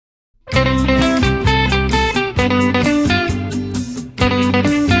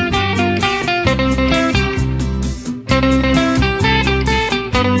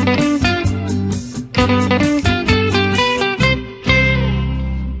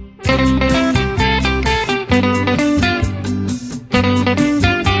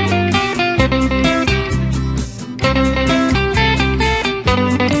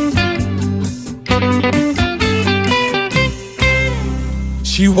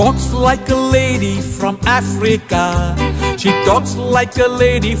walks like a lady from Africa. She talks like a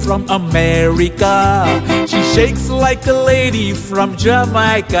lady from America. She shakes like a lady from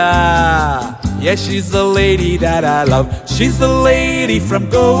Jamaica. Yeah, she's the lady that I love. She's the lady from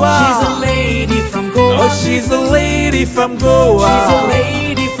Goa. She's a lady from Goa. Oh, she's a lady from Goa. She's a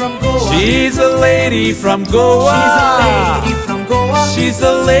lady from Goa. She's a lady from Goa. She's a lady from Goa. She's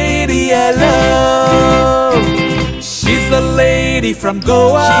a lady I love. She's a lady from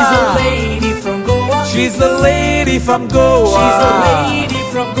Goa. She's a lady from Goa. She's a lady from Goa. She's a lady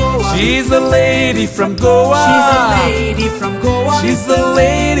from Goa. She's a lady from Goa. She's a lady from Goa. She's the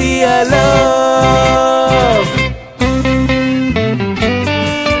lady I love.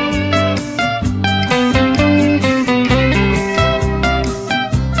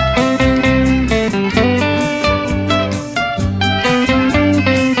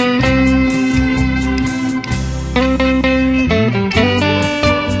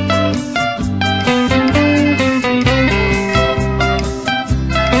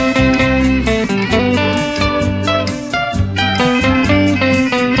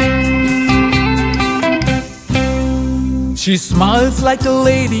 She smiles like a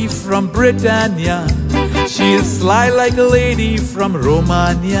lady from Britannia. She is sly like a lady from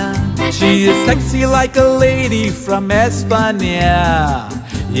Romania. She is sexy like a lady from España.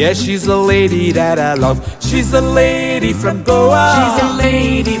 Yeah, she's a lady that I love. She's a lady from Goa. She's a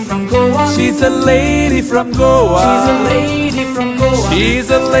lady from Goa. She's a lady from Goa. She's a lady from Goa. She's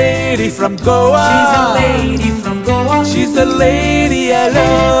a lady from Goa. She's a lady from Goa. She's a lady I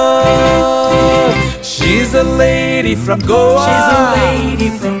love. She's a lady from Goa. She's a lady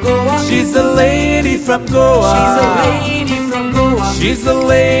from Goa. She's a lady from Goa. She's a lady from Goa. She's a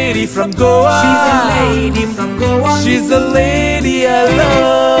lady from Goa. She's a lady from Goa. She's a lady I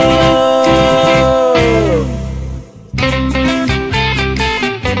love.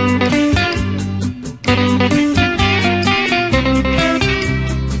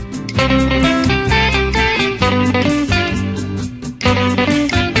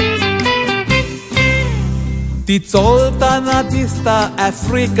 ती चोलताना दिसता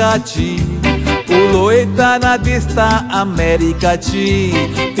आफ्रिकाची, उलोयताना दिसता अमेरिकाची,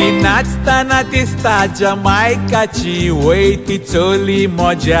 ती नाचताना दिसता जमायकाची. वय ती चोली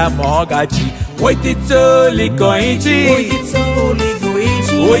म्हज्या मोगाची, वय ती चोली गोंयची,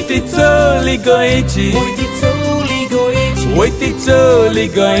 वय ती चोली गोंयची, वय ती चोली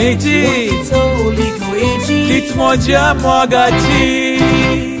गोंयची, तीच म्हज्या मोगाची.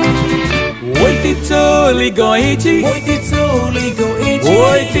 Oi ti choli goichi, Oi ti choli goichi,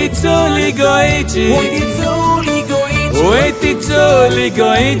 oi ti choli goichi, Oi ti choli goichi, oi ti choli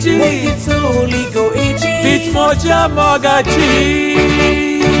goichi, Oi ti choli goichi, tit moja mogachi.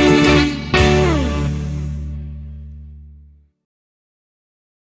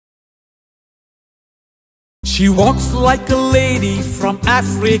 She walks like a lady from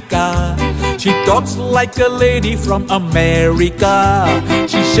Africa. She talks like a lady from America.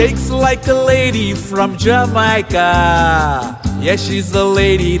 She shakes like a lady from Jamaica. Yeah, she's the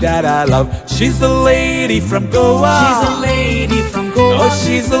lady that I love. She's the lady from Goa. She's a lady from Goa. Oh,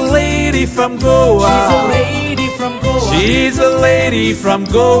 she's a lady from Goa. She's a lady from Goa. She's a lady from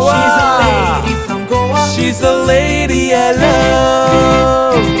Goa. She's a lady from Goa. She's a lady I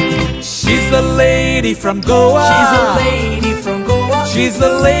love. She's a lady from Goa. She's a lady from Goa. She's a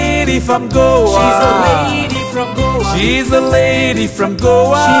lady from Goa. She's a lady from Goa. She's a lady from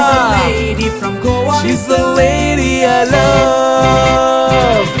Goa. She's a lady from Goa. She's the lady I love.